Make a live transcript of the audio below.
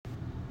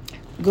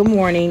Good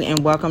morning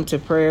and welcome to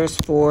Prayers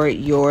for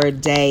Your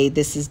Day.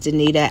 This is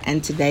Danita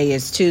and today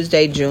is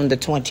Tuesday, June the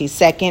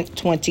 22nd,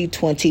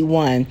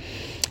 2021.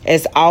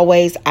 As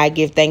always, I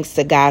give thanks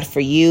to God for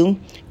you,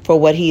 for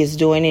what He is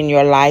doing in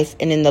your life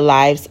and in the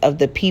lives of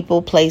the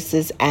people,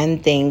 places,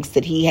 and things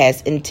that He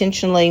has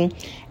intentionally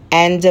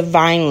and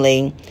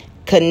divinely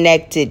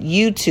connected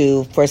you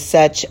to for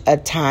such a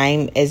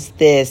time as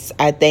this.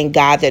 I thank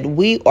God that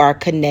we are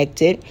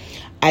connected.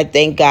 I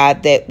thank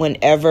God that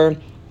whenever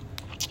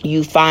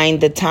you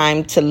find the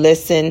time to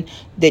listen,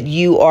 that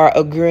you are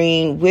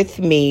agreeing with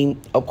me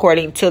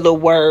according to the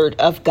word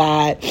of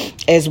God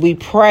as we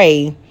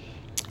pray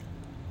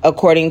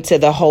according to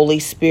the Holy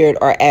Spirit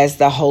or as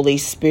the Holy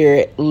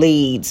Spirit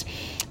leads.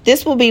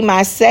 This will be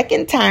my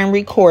second time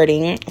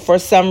recording. For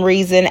some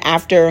reason,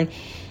 after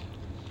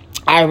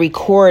I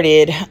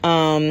recorded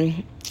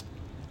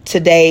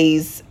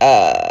today's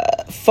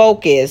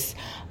focus,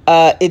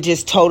 it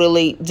just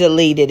totally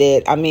deleted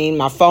it. I mean,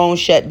 my phone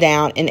shut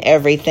down and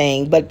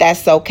everything, but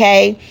that's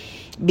okay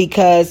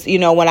because,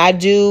 when I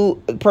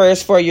do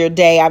Prayers for Your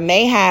Day, I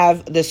may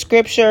have the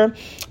scripture,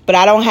 but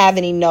I don't have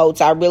any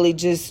notes. I really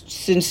just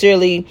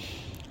sincerely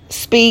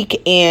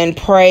speak and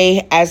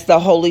pray as the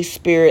Holy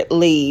Spirit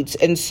leads.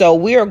 And so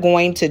we are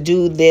going to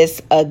do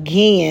this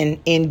again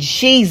in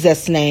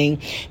Jesus' name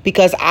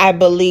because I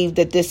believe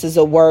that this is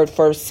a word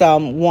for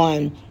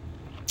someone.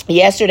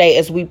 Yesterday,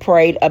 as we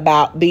prayed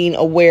about being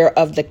aware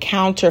of the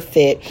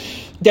counterfeit,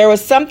 there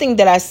was something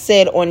that I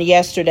said on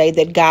yesterday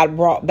that God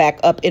brought back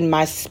up in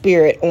my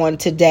spirit on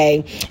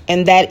today,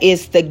 and that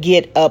is the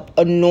get up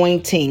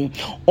anointing.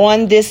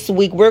 On this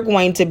week, we're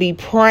going to be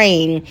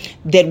praying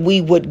that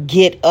we would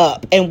get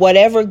up, and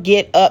whatever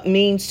get up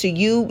means to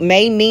you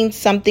may mean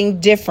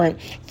something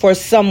different for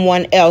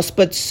someone else,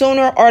 but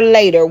sooner or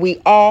later, we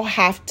all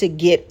have to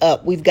get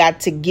up. We've got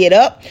to get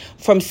up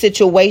from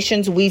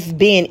situations we've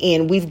been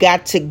in. We've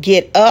got to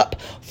get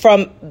up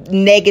from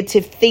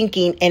negative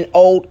thinking and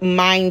old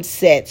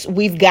mindsets.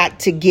 We've got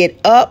to get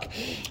up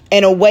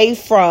and away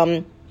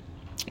from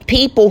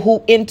people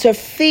who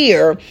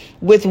interfere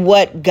with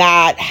what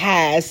God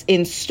has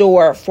in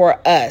store for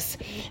us.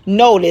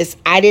 Notice,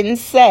 I didn't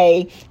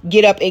say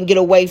get up and get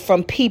away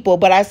from people,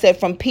 but I said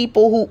from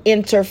people who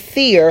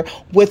interfere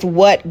with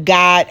what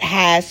God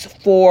has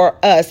for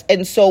us.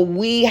 And so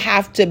we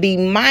have to be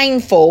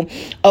mindful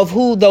of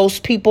who those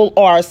people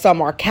are.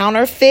 Some are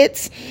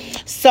counterfeits.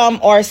 Some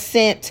are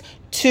sent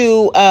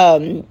to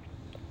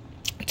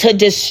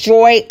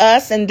destroy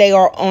us, and they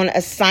are on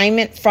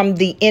assignment from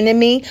the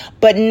enemy.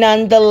 But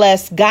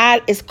nonetheless,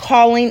 God is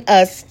calling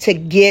us to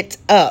get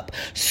up.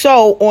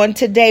 So on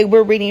today,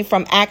 we're reading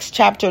from Acts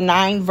chapter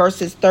 9,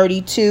 verses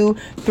 32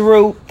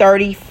 through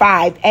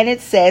 35. And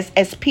it says,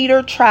 as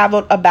Peter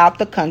traveled about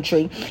the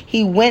country,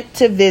 he went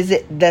to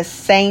visit the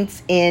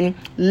saints in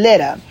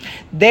Lydda.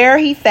 There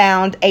he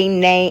found a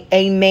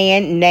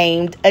man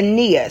named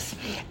Aeneas,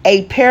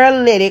 a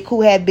paralytic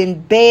who had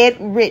been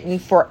bedridden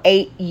for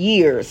 8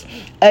 years.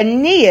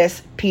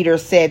 Aeneas, Peter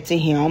said to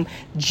him,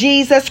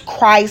 Jesus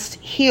Christ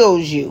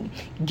heals you.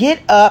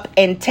 Get up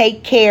and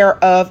take care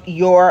of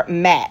your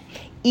mat.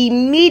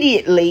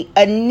 Immediately,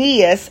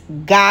 Aeneas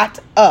got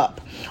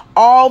up.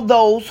 All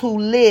those who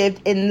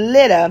lived in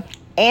Lydda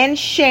and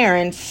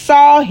Sharon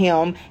saw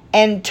him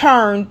and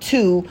turned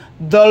to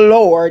the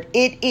Lord.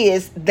 It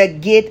is the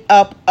get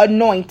up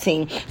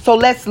anointing. So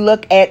let's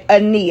look at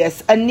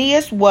Aeneas.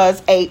 Aeneas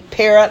was a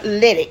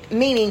paralytic,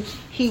 meaning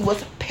he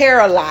was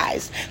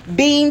paralyzed.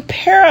 Being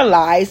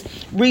paralyzed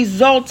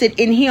resulted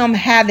in him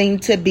having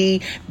to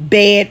be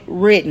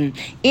bedridden.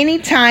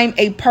 Anytime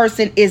a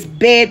person is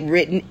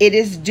bedridden, it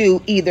is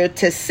due either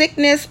to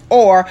sickness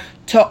or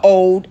to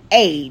old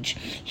age.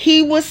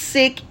 He was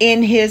sick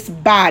in his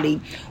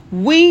body.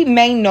 We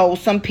may know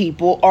some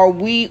people, or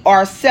we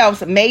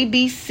ourselves may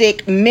be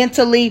sick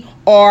mentally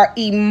or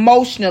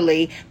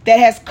emotionally, that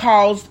has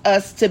caused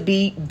us to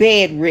be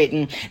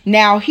bedridden.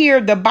 Now here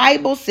the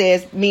Bible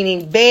says,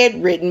 meaning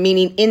bedridden,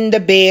 meaning in the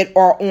bed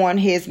or on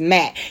his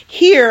mat.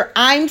 Here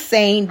I'm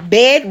saying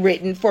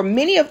bedridden. For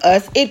many of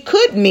us, it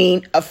could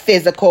mean a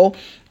physical,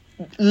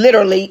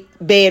 literally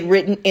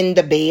bedridden in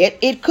the bed.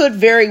 It could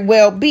very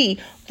well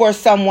be for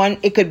someone,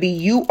 it could be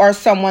you or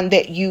someone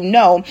that you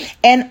know.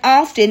 And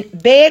often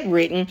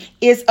bedridden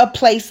is a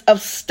place of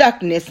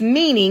stuckness,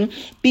 meaning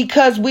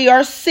because we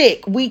are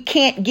sick, we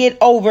can't get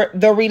over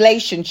the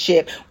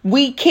relationship.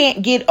 We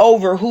can't get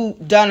over who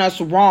done us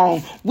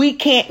wrong. We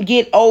can't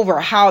get over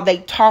how they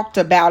talked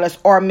about us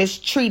or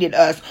mistreated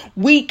us.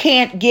 We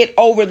can't get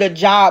over the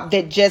job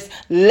that just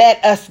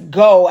let us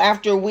go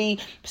after we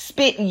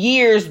spent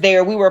years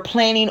there. We were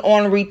planning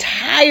on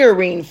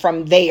retiring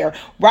from there,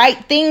 right?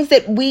 Things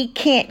that we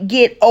can't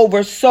get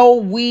over. So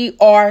we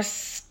are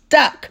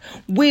stuck.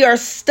 We are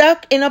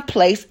stuck in a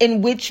place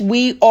in which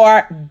we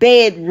are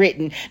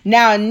bedridden.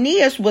 Now,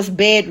 Aeneas was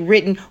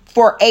bedridden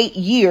for 8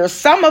 years.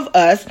 Some of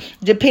us,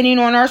 depending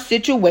on our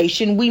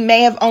situation, we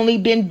may have only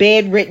been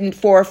bedridden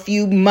for a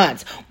few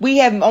months. We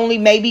have only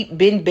maybe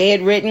been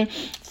bedridden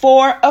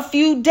for a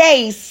few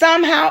days.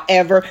 Some,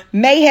 however,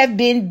 may have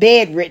been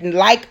bedridden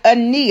like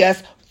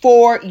Aeneas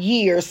 4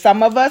 years.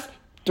 Some of us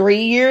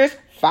 3 years,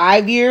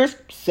 5 years,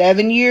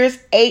 7 years,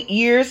 8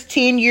 years,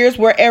 10 years,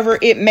 whatever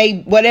it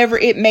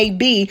may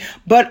be.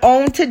 But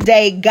on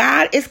today,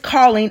 God is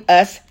calling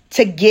us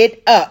to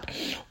get up.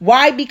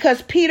 Why?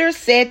 Because Peter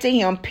said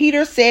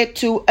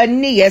to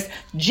Aeneas,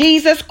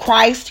 Jesus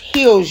Christ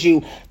heals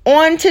you.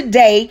 On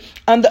today,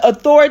 on the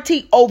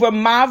authority over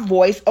my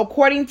voice,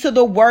 according to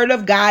the word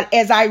of God,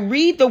 as I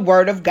read the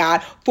word of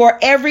God for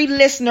every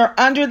listener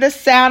under the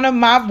sound of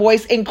my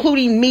voice,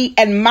 including me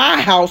and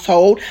my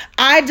household,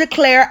 I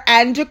declare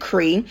and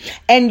decree,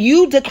 and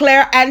you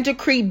declare and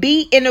decree,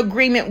 be in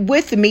agreement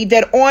with me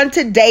that on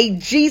today,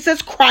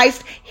 Jesus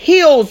Christ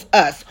heals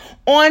us.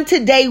 On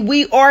today,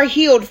 we are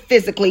healed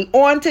physically.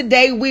 On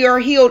today, we are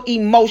healed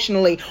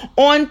emotionally.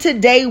 On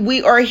today,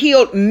 we are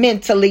healed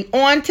mentally.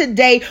 On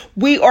today,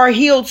 we are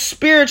healed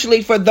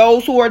spiritually for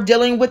those who are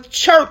dealing with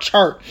church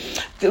hurt.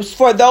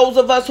 For those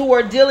of us who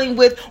are dealing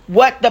with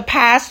what the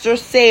pastor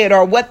said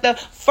or what the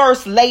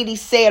first lady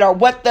said or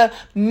what the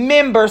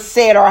members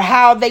said or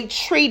how they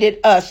treated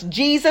us.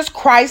 Jesus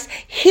Christ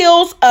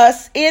heals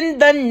us in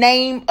the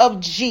name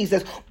of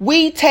Jesus.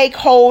 We take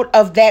hold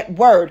of that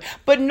word.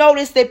 But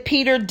notice that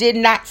Peter did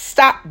not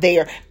stop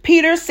there.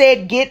 Peter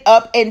said, get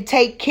up and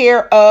take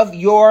care of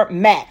your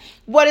mat.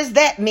 What does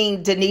that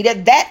mean,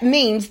 Danita? That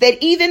means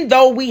that even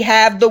though we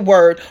have the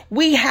word,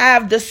 we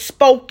have the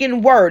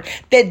spoken word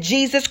that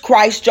Jesus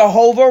Christ,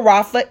 Jehovah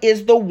Rapha,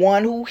 is the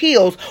one who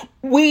heals.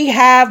 We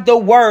have the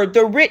word,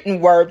 the written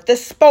word, the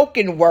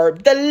spoken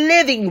word, the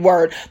living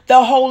word,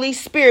 the Holy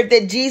Spirit,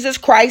 that Jesus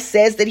Christ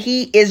says that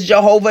he is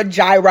Jehovah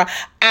Jireh,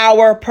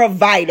 our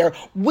provider.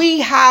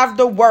 We have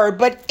the word,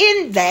 but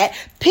in that,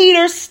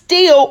 Peter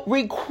still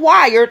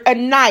required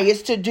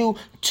Aeneas to do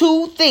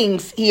two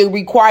things. He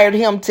required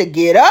him to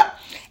get up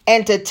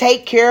and to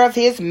take care of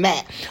his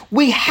mat.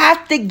 We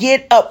have to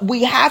get up.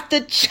 We have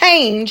to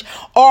change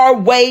our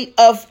way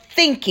of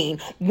thinking.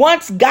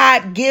 Once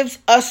God gives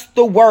us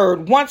the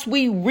word, once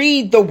we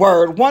read the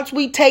word, once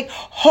we take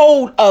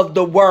hold of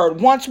the word,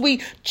 once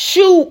we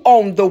chew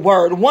on the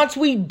word, once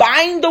we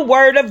bind the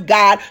word of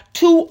God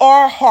to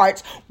our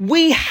hearts,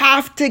 we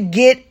have to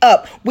get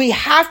up. We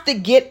have to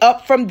get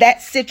up from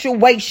that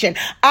situation.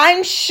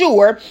 I'm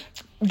sure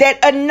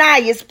that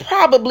Aeneas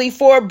probably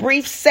for a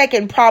brief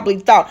second probably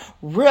thought,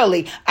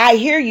 really, I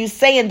hear you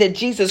saying that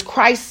Jesus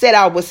Christ said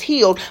I was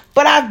healed,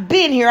 but I've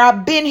been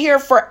here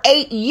for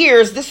 8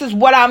 years. This is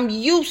what I'm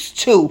used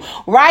to,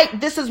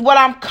 right? This is what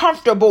I'm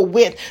comfortable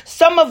with.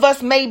 Some of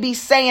us may be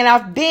saying,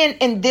 I've been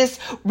in this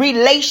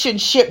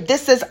relationship.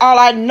 This is all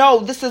I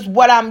know. This is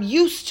what I'm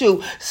used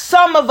to.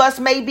 Some of us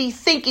may be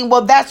thinking,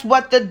 well, that's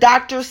what the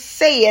doctor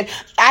said.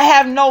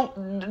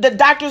 The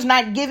doctor's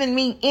not giving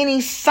me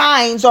any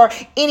signs or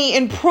any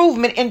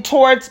improvement in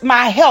towards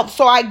my health.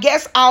 So I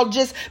guess I'll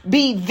just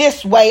be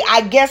this way.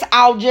 I guess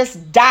I'll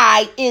just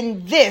die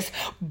in this.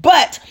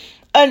 But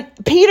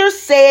Peter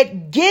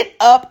said, get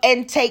up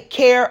and take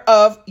care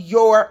of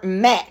your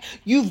mat.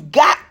 You've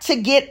got to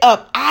get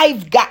up.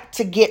 I've got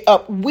to get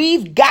up.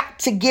 We've got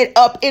to get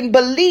up in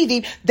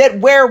believing that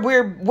where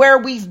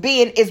we've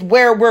been is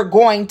where we're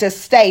going to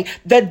stay.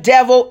 The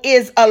devil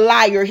is a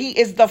liar. He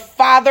is the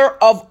father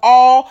of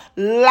all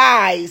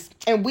lies.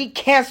 And we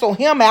cancel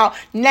him out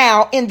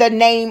now in the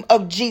name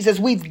of Jesus.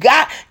 We've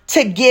got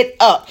to get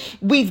up.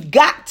 We've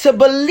got to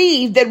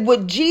believe that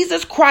what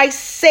Jesus Christ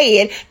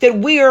said, that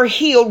we are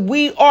healed,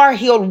 we are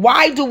healed.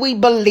 Why do we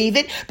believe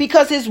it?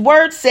 Because his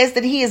word says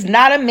that he is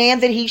not a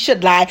man that he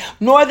should lie,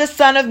 nor the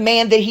son of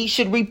man that he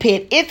should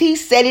repent. If he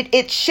said it,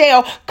 it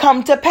shall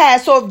come to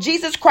pass. So if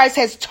Jesus Christ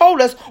has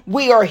told us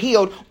we are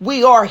healed,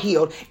 we are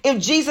healed.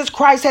 If Jesus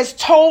Christ has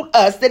told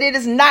us that it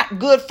is not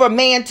good for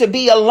man to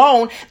be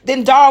alone,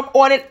 then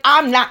doggone it,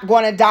 I'm not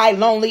going to die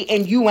lonely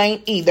and you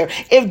ain't either.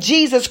 If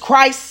Jesus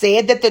Christ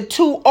said that the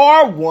two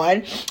are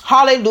one,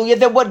 hallelujah,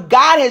 that what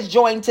God has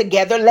joined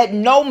together, let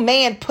no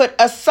man put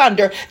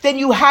asunder, then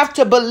you have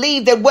to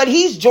believe that what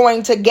he's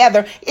joined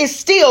together is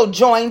still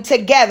joined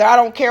together. I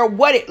don't care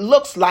what it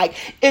looks like.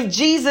 If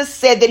Jesus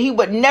said that he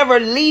would never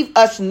leave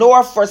us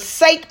nor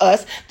forsake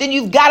us, then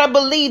you've got to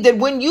believe that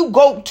when you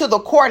go to the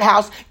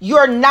courthouse,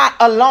 you're not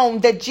alone,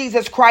 that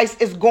Jesus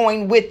Christ is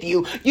going with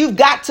you. You've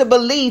got to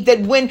believe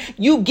that when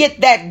you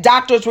get that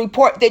doctor's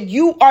report, that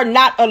you are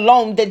not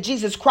alone, that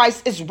Jesus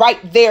Christ is right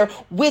there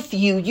with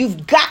you.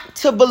 You've got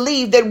to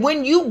believe that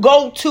when you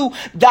go to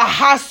the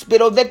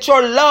hospital, that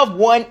your loved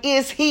one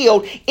is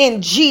healed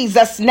in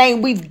Jesus'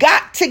 name. We've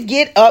got to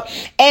get up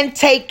and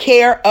take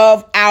care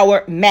of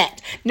our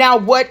mat. Now,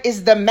 what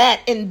is the mat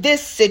in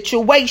this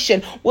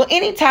situation? Well,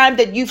 anytime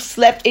that you've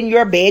slept in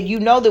your bed, you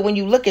know that when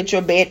you look at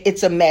your bed,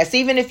 it's a mess.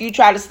 Even if you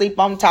try to sleep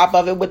on top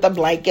of it with a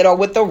blanket or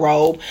with a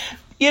robe,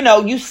 you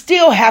know, you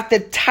still have to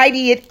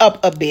tidy it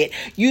up a bit.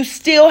 You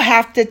still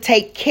have to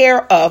take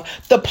care of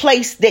the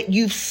place that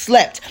you've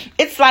slept.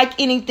 It's like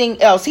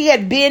anything else. He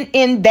had been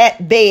in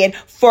that bed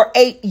for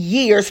 8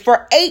 years.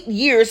 For 8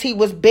 years, he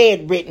was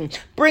bedridden.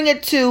 Bring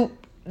it to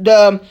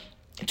the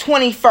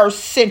 21st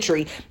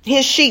century.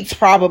 His sheets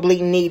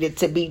probably needed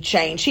to be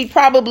changed. He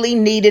probably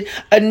needed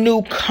a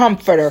new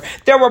comforter.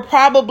 There were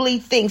probably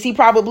things he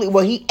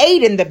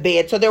ate in the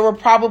bed, so there were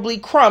probably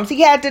crumbs.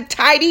 He had to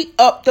tidy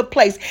up the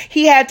place.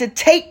 He had to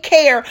take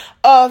care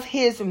of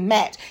his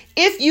mat.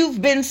 If you've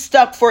been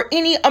stuck for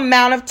any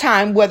amount of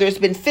time, whether it's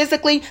been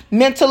physically,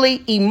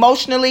 mentally,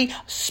 emotionally,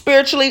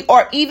 spiritually,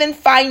 or even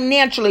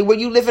financially, where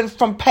you living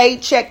from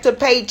paycheck to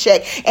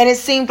paycheck, and it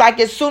seems like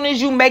as soon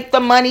as you make the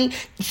money,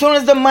 as soon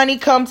as the money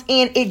comes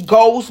in, it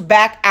goes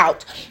back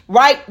out,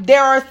 right?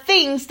 There are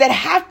things that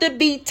have to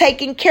be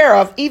taken care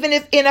of, even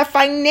if in a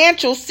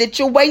financial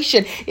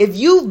situation. If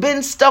you've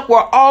been stuck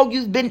where all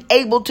you've been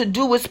able to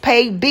do is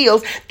pay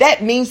bills,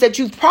 that means that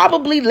you've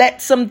probably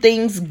let some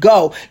things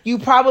go. You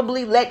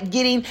probably let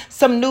getting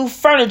some new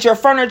furniture.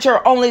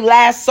 Furniture only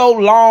lasts so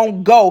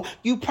long go.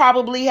 You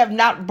probably have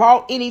not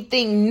bought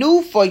anything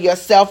new for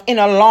yourself in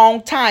a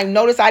long time.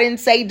 Notice I didn't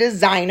say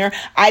designer.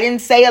 I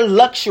didn't say a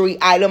luxury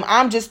item.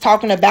 I'm just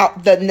talking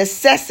about the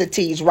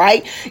necessities,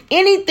 right?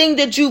 Anything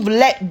that you've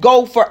let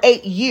go for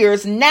 8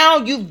 years, now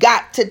you've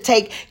got to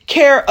take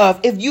care of.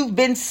 If you've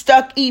been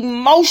stuck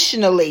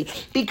emotionally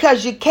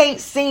because you can't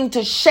seem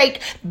to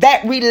shake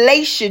that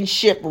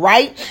relationship,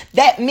 right?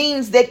 That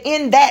means that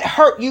in that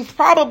hurt, you've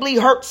probably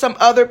hurt some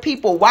other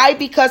people. Why?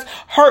 Because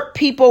hurt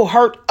people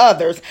hurt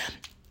others.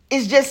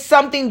 It's just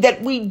something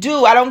that we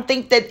do. I don't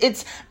think that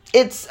it's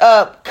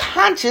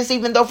conscious,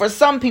 even though for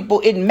some people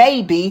it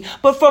may be,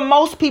 but for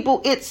most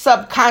people it's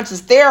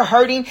subconscious. They're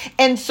hurting,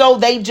 and so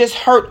they just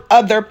hurt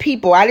other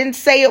people. I didn't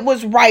say it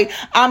was right.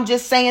 I'm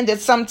just saying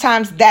that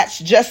sometimes that's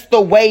just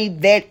the way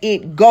that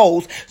it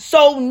goes.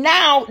 So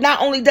now,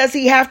 not only does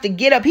he have to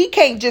get up, he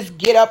can't just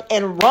get up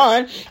and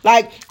run.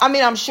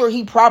 I'm sure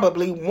he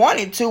probably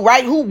wanted to,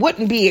 right? Who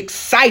wouldn't be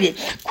excited?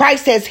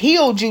 Christ has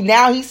healed you.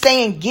 Now he's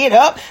saying, get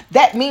up.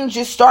 That means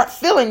you start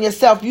feeling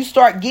yourself. You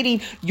start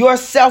getting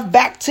yourself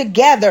back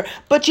together,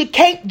 but you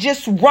can't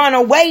just run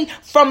away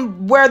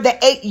from where the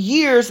 8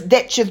 years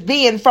that you've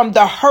been, from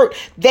the hurt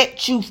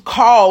that you've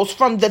caused,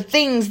 from the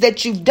things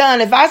that you've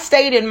done. If I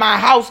stayed in my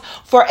house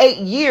for 8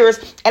 years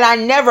and I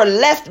never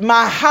left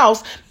my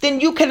house, then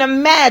you can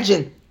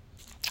imagine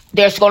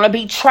there's going to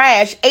be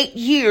trash, 8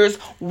 years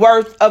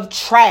worth of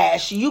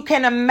trash. You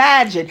can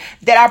imagine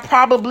that I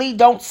probably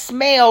don't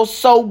smell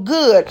so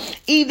good,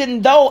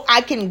 even though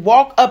I can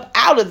walk up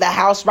out of the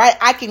house, right?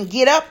 I can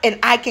get up and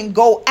I can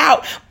go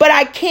out, but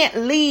I can't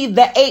leave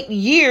the 8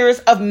 years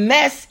of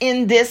mess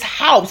in this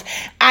house.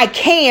 I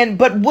can,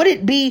 but would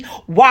it be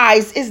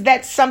wise? Is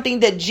that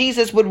something that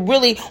Jesus would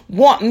really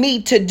want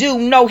me to do?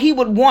 No, he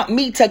would want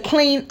me to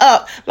clean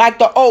up, like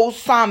the old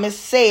psalmist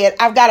said.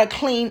 I've got to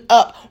clean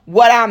up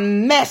what I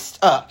messed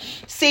up.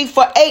 See,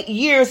 for 8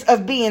 years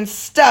of being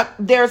stuck,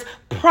 there's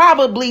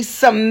probably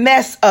some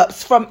mess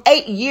ups. From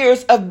 8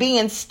 years of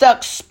being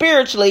stuck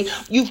spiritually,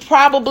 you've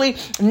probably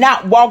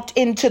not walked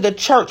into the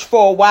church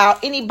for a while.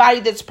 Anybody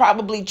that's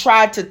probably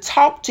tried to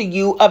talk to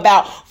you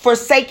about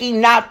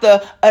forsaking not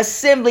the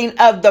assembling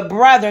of the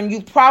brethren,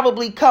 you've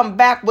probably come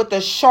back with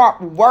a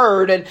sharp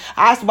word, and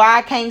that's why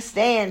I can't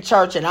stand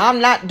church, and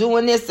I'm not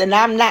doing this and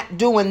I'm not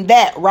doing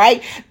that,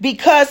 right?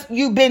 Because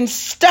you've been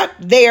stuck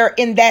there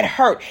in that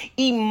hurt.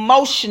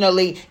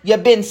 Emotionally,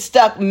 you've been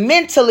stuck.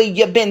 Mentally,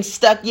 you've been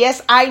stuck.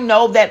 Yes, I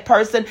know that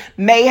person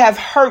may have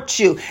hurt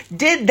you.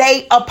 Did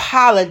they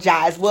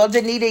apologize? Well,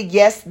 Danita,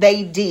 yes,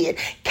 they did.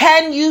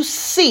 Can you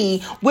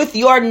see with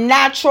your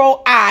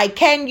natural eye?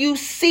 Can you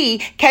see?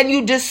 Can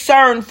you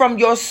discern from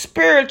your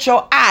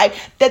spiritual eye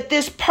that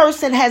this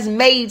person has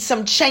made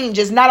some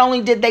changes? Not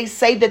only did they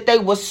say that they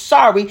were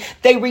sorry,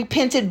 they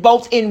repented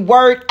both in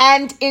word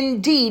and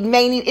in deed,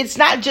 meaning it's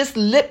not just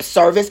lip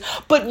service,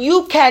 but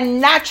you can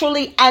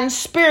naturally and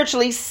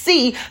spiritually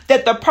see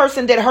that the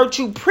person that hurt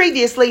you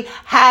previously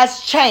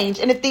has changed.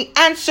 And if the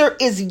answer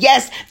is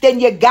yes, then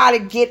you got to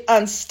get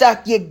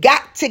unstuck. You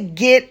got to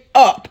get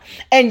up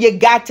and you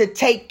got to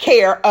take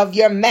care of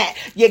your mat.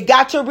 You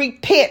got to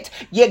repent.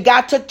 You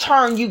got to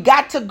turn. You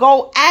got to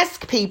go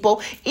ask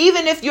people,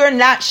 even if you're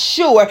not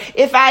sure,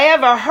 if I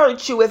ever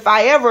hurt you, if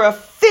I ever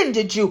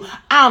offended you,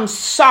 I'm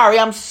sorry.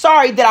 I'm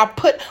sorry that I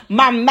put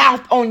my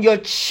mouth on your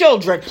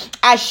children.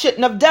 I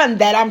shouldn't have done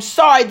that. I'm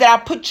sorry that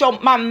I put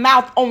my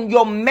mouth on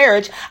your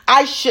marriage.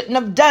 I shouldn't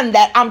have done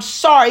that. I'm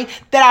sorry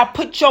that I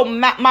put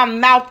my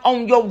mouth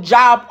on your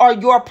job or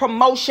your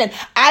promotion.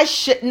 I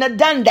shouldn't have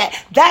done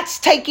that. That's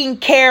taking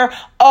care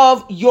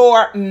of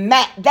your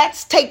mat.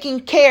 That's taking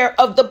care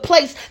of the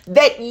place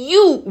that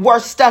you were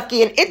stuck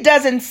in. It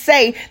doesn't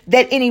say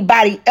that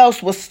anybody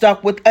else was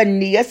stuck with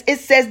Aeneas. It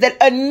says that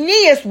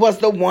Aeneas was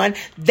the one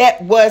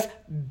that was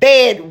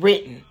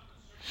bedridden.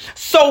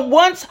 So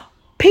once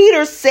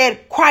Peter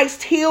said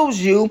Christ heals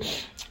you,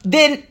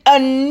 then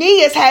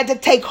Aeneas had to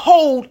take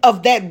hold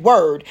of that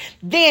word.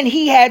 Then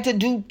he had to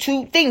do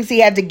two things. He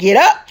had to get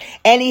up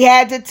and he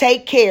had to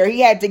take care. He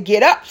had to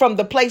get up from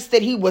the place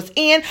that he was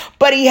in,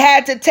 but he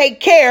had to take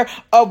care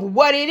of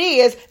what it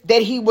is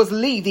that he was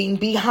leaving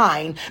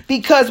behind.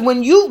 Because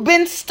when you've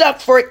been stuck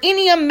for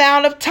any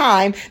amount of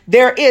time,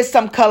 there is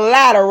some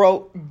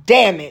collateral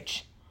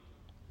damage.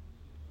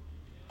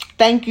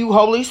 Thank you,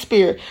 Holy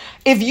Spirit.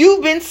 If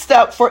you've been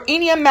stuck for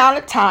any amount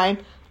of time,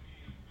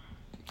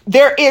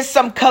 there is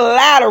some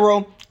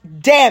collateral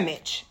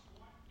damage.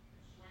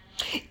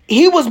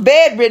 He was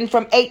bedridden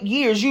from 8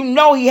 years. You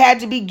know he had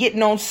to be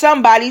getting on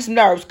somebody's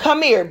nerves.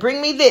 Come here,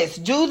 bring me this,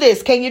 do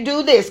this. Can you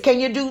do this? Can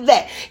you do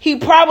that? He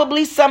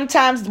probably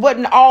sometimes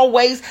wasn't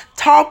always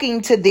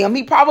talking to them.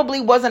 He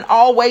probably wasn't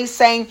always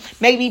saying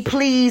maybe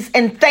please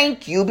and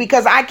thank you,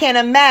 because I can't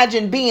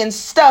imagine being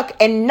stuck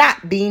and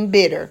not being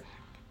bitter.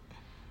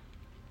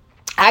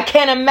 I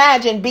can't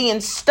imagine being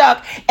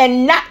stuck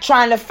and not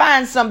trying to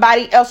find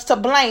somebody else to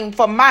blame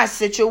for my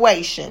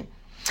situation.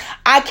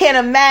 I can't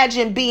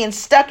imagine being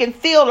stuck and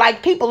feel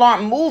like people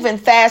aren't moving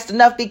fast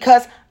enough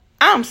because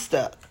I'm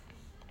stuck.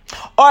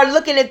 Or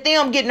looking at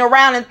them getting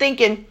around and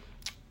thinking,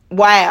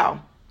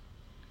 wow,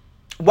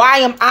 why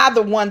am I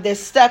the one that's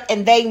stuck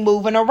and they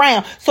moving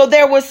around? So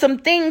there were some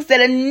things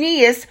that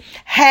Aeneas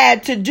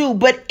had to do.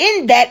 But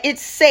in that, it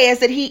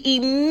says that he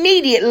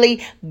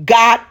immediately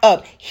got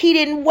up. He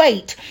didn't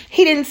wait.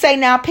 He didn't say,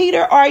 now,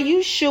 Peter, are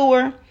you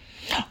sure?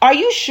 Are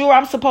you sure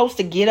I'm supposed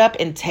to get up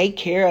and take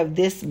care of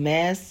this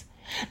mess?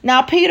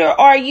 Now, Peter,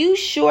 are you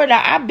sure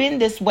that I've been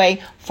this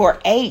way for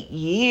 8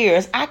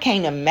 years? I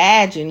can't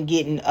imagine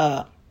getting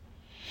up.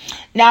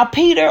 Now,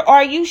 Peter,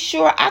 are you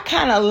sure? I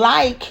kind of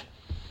like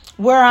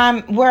where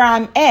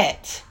I'm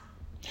at.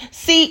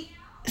 See,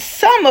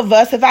 some of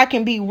us, if I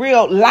can be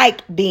real,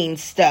 like being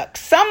stuck.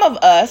 Some of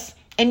us,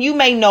 and you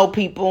may know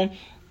people,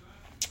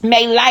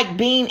 may like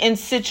being in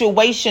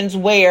situations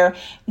where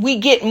we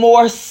get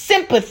more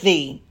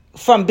sympathy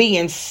from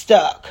being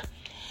stuck.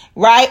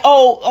 Right?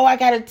 Oh, I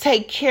got to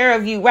take care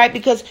of you, right?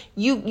 Because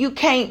you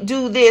can't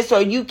do this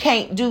or you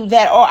can't do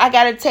that. Or I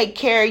got to take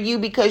care of you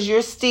because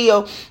you're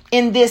still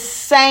in this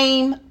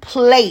same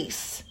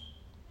place.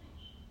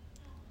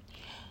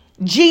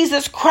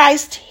 Jesus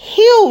Christ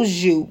heals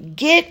you.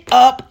 Get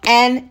up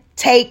and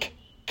take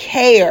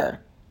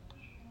care.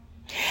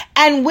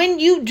 And when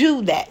you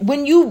do that,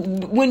 when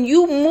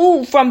you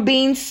move from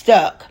being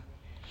stuck,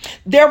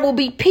 there will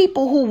be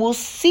people who will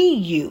see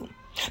you.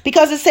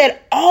 Because it said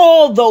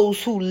all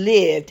those who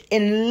lived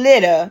in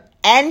Lydda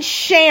and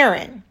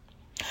Sharon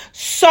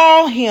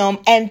saw him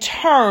and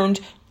turned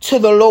to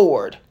the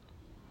Lord.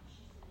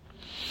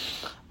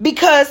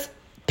 Because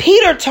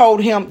Peter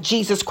told him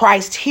Jesus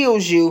Christ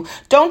heals you.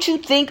 Don't you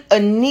think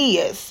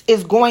Aeneas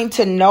is going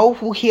to know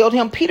who healed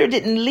him? Peter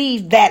didn't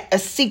leave that a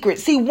secret.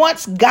 See,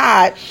 once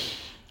God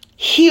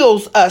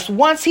heals us,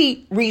 once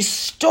he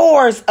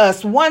restores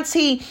us, once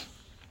he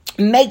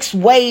makes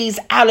ways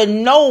out of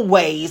no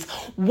ways,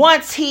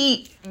 once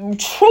he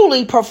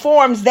truly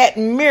performs that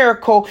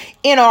miracle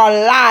in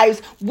our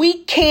lives,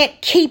 we can't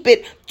keep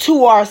it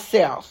to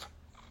ourselves.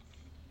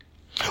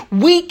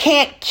 We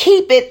can't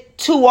keep it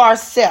to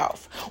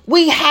ourselves.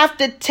 We have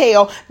to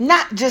tell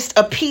not just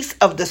a piece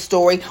of the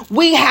story.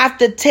 We have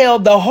to tell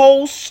the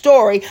whole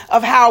story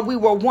of how we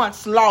were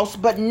once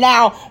lost, but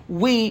now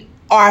we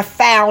are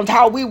found,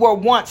 how we were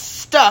once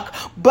stuck,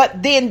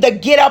 but then the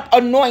get up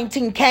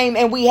anointing came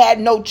and we had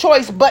no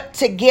choice but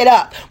to get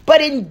up.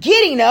 But in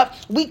getting up,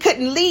 we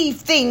couldn't leave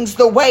things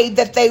the way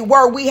that they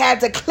were. We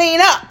had to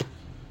clean up.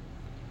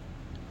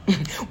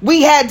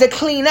 We had to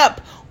clean up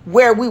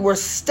where we were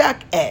stuck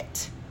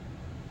at.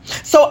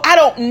 So I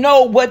don't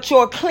know what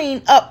your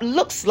clean up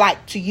looks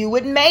like to you.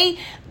 It may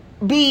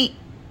be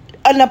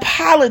an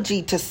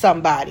apology to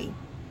somebody.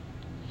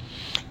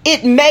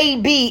 It may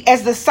be,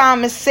 as the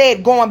psalmist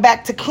said, going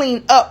back to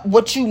clean up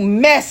what you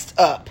messed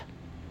up.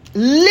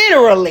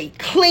 Literally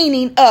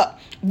cleaning up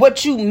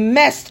what you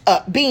messed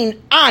up.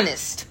 Being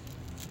honest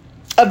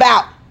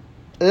about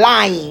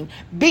lying.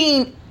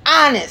 Being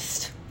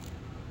honest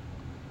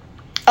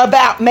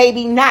about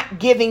maybe not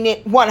giving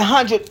it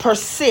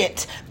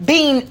 100%.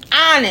 Being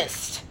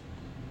honest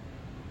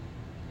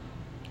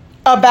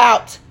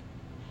about,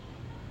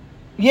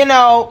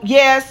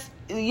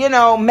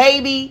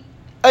 maybe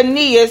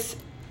Aeneas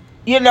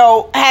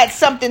had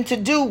something to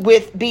do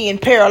with being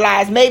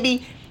paralyzed.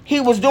 Maybe he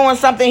was doing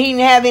something he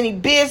didn't have any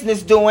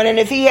business doing. And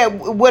if he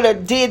would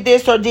have did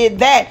this or did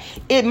that,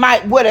 it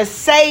would have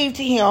saved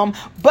him.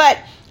 But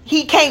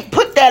he can't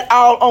put that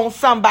all on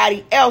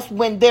somebody else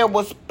when there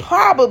was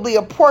probably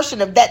a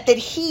portion of that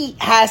he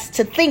has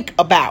to think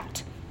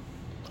about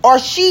or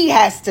she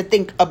has to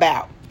think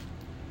about.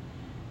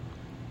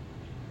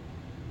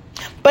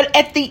 But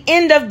at the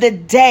end of the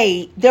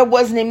day, there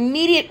was an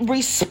immediate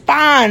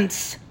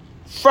response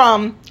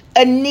from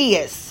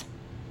Aeneas.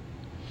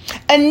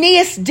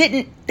 Aeneas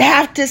didn't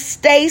have to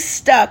stay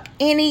stuck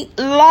any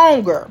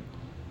longer.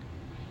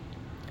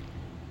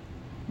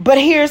 But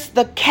here's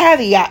the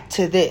caveat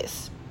to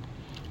this.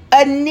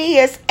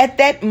 Aeneas at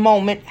that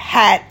moment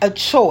had a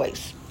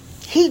choice.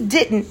 He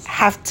didn't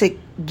have to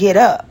get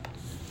up.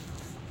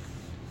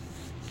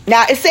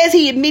 Now it says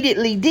he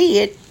immediately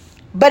did,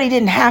 but he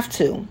didn't have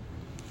to.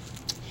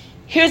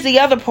 Here's the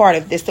other part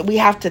of this that we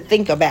have to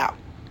think about.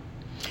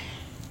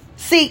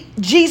 See,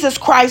 Jesus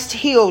Christ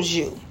heals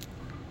you.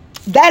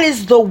 That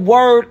is the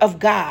word of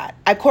God.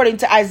 According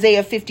to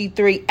Isaiah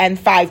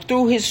 53:5,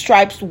 through his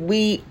stripes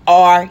we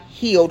are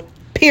healed.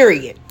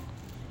 Period.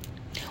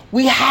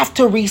 We have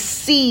to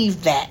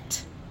receive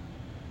that.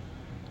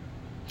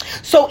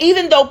 So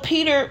even though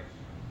Peter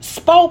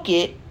spoke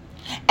it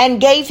and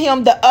gave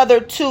him the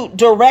other two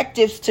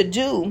directives to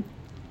do,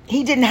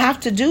 he didn't have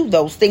to do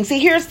those things. See,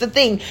 here's the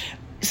thing.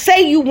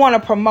 Say you want a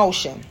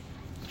promotion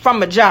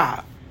from a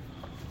job.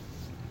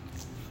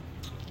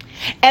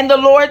 And the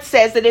Lord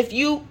says that if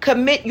you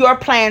commit your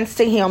plans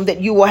to him,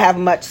 that you will have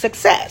much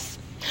success.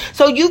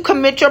 So you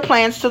commit your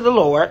plans to the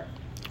Lord,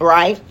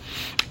 right?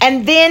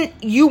 And then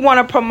you want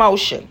a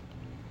promotion.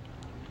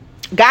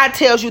 God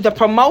tells you the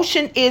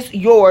promotion is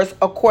yours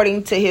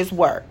according to his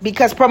word,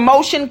 because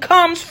promotion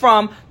comes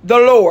from the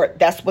Lord.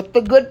 That's what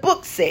the good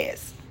book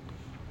says.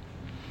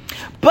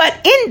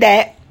 But in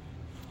that,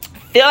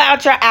 fill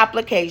out your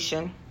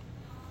application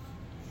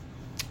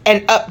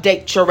and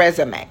update your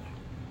resume.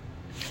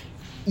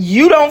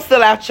 You don't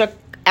fill out your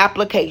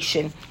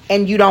application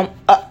and you don't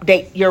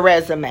update your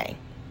resume.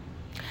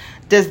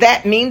 Does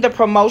that mean the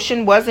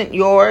promotion wasn't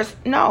yours?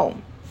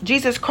 No.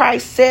 Jesus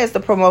Christ says the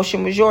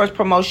promotion was yours.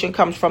 Promotion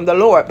comes from the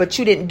Lord, but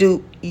you didn't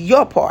do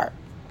your part.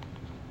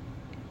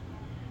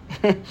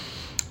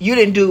 You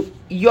didn't do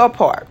your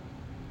part.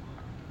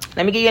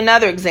 Let me give you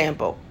another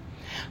example.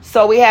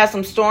 So we had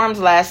some storms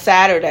last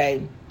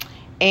Saturday,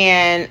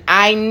 and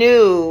I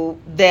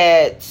knew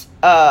that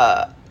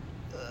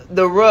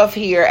the roof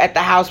here at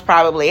the house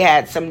probably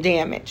had some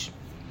damage.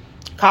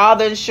 Called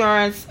the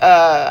insurance,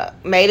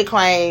 made a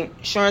claim.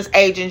 Insurance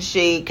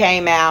agency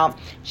came out.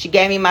 She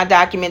gave me my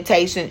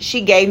documentation.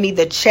 She gave me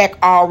the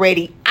check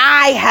already.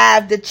 I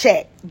have the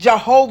check.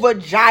 Jehovah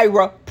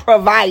Jireh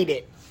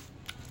provided.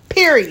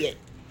 Period.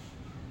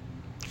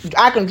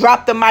 I can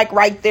drop the mic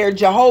right there.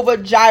 Jehovah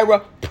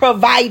Jireh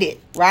provided,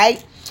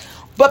 right?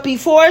 But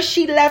before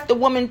she left, the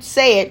woman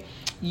said,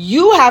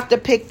 you have to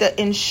pick the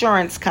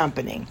insurance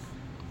company,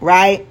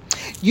 right?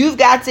 You've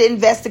got to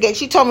investigate.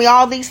 She told me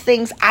all these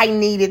things I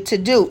needed to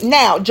do.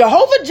 Now,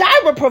 Jehovah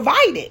Jireh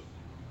provided.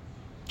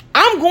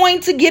 I'm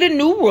going to get a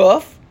new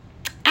roof.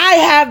 I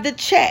have the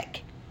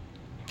check.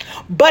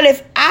 But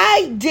if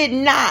I did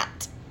not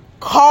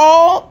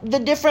call the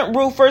different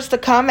roofers to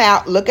come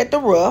out, look at the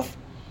roof,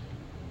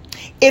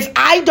 if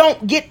I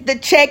don't get the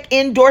check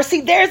endorsed,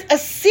 see, there's a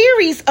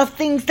series of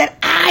things that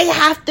I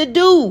have to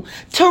do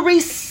to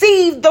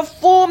receive the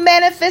full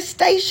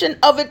manifestation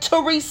of it, to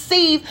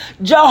receive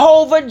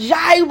Jehovah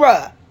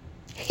Jireh.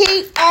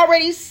 He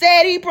already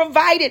said he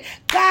provided.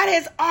 God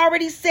has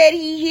already said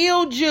he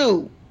healed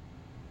you.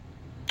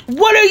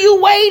 What are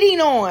you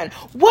waiting on?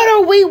 What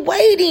are we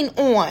waiting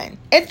on?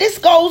 And this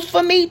goes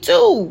for me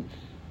too.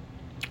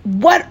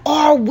 What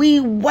are we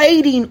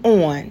waiting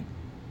on?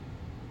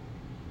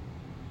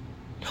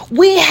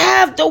 We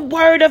have the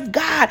word of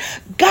God.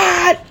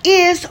 God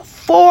is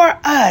for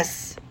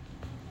us.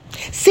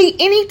 See,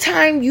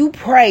 anytime you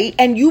pray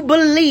and you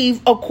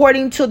believe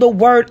according to the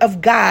word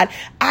of God,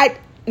 I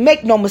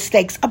make no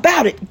mistakes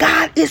about it.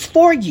 God is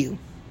for you.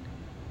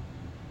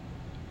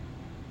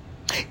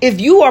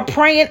 If you are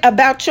praying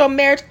about your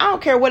marriage, I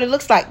don't care what it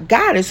looks like.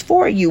 God is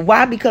for you.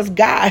 Why? Because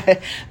God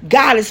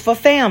is for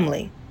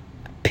family.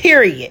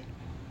 Period.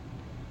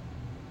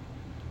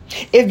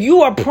 If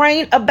you are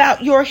praying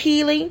about your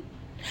healing,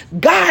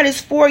 God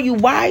is for you.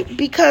 Why?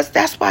 Because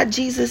that's why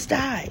Jesus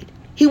died.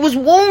 He was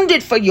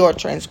wounded for your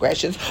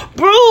transgressions,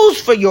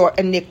 bruised for your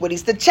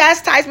iniquities. The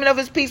chastisement of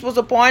his peace was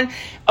upon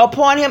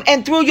him,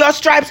 and through his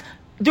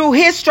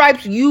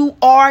stripes, you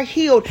are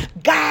healed.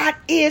 God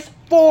is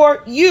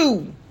for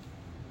you.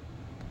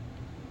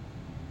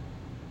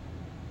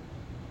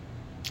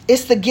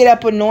 It's the get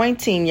up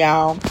anointing,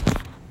 y'all.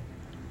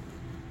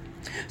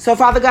 So,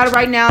 Father God,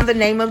 right now, in the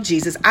name of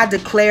Jesus, I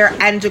declare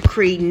and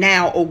decree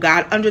now, oh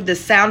God, under the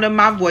sound of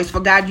my voice. For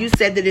God, you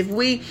said that if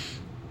we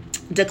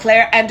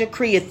declare and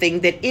decree a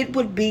thing, that it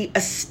would be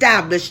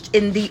established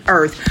in the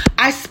earth.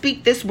 I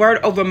speak this word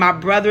over my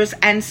brothers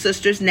and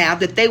sisters now,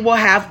 that they will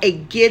have a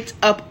get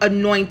up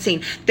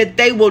anointing, that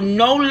they will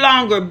no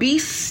longer be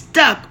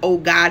stuck, oh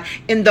God,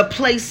 in the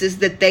places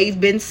that they've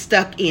been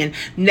stuck in.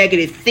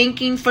 Negative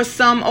thinking for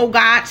some, oh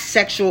God,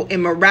 sexual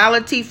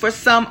immorality for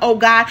some, oh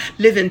God,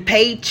 living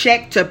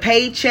paycheck to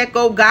paycheck,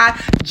 oh God,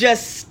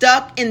 just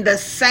stuck in the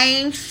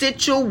same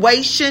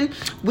situation.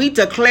 We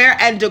declare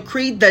and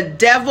decree the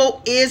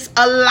devil is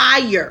a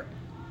liar.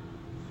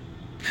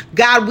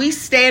 God, we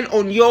stand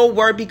on your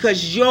word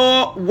because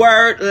your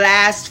word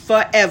lasts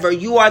forever.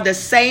 You are the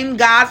same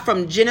God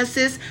from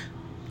Genesis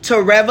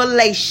to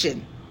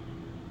Revelation.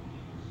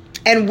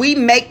 And we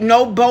make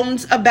no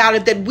bones about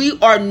it, that we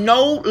are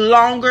no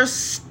longer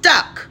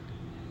stuck.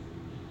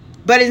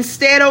 But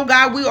instead, oh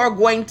God, we are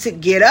going to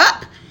get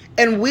up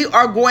and we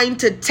are going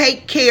to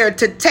take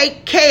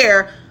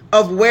care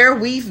of where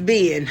we've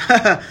been.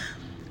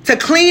 To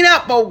clean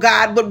up, oh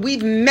God, what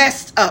we've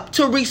messed up.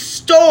 To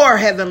restore,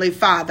 Heavenly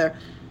Father.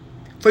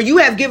 For you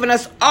have given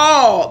us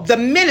all the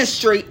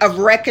ministry of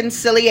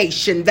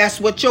reconciliation. That's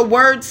what your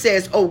word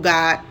says, oh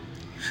God.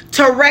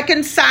 to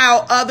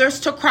reconcile others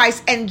to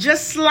Christ. And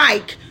just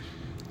like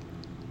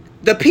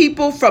the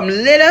people from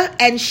Lydda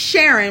and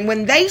Sharon,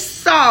 when they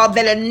saw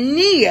that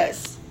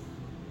Aeneas,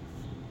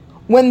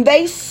 when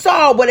they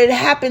saw what had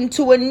happened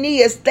to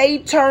Aeneas, they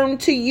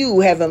turned to you,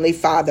 Heavenly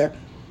Father.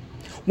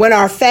 When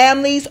our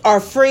families, our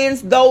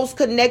friends, those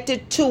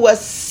connected to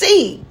us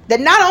see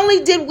that not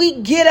only did we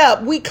get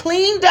up, we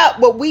cleaned up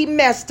what we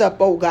messed up,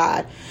 oh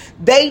God,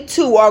 they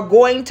too are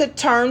going to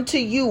turn to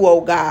you,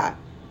 oh God,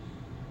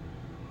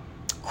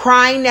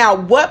 crying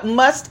out, what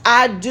must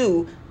I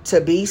do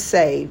to be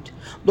saved?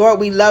 Lord,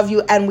 we love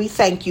you and we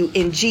thank you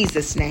in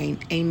Jesus' name.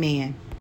 Amen.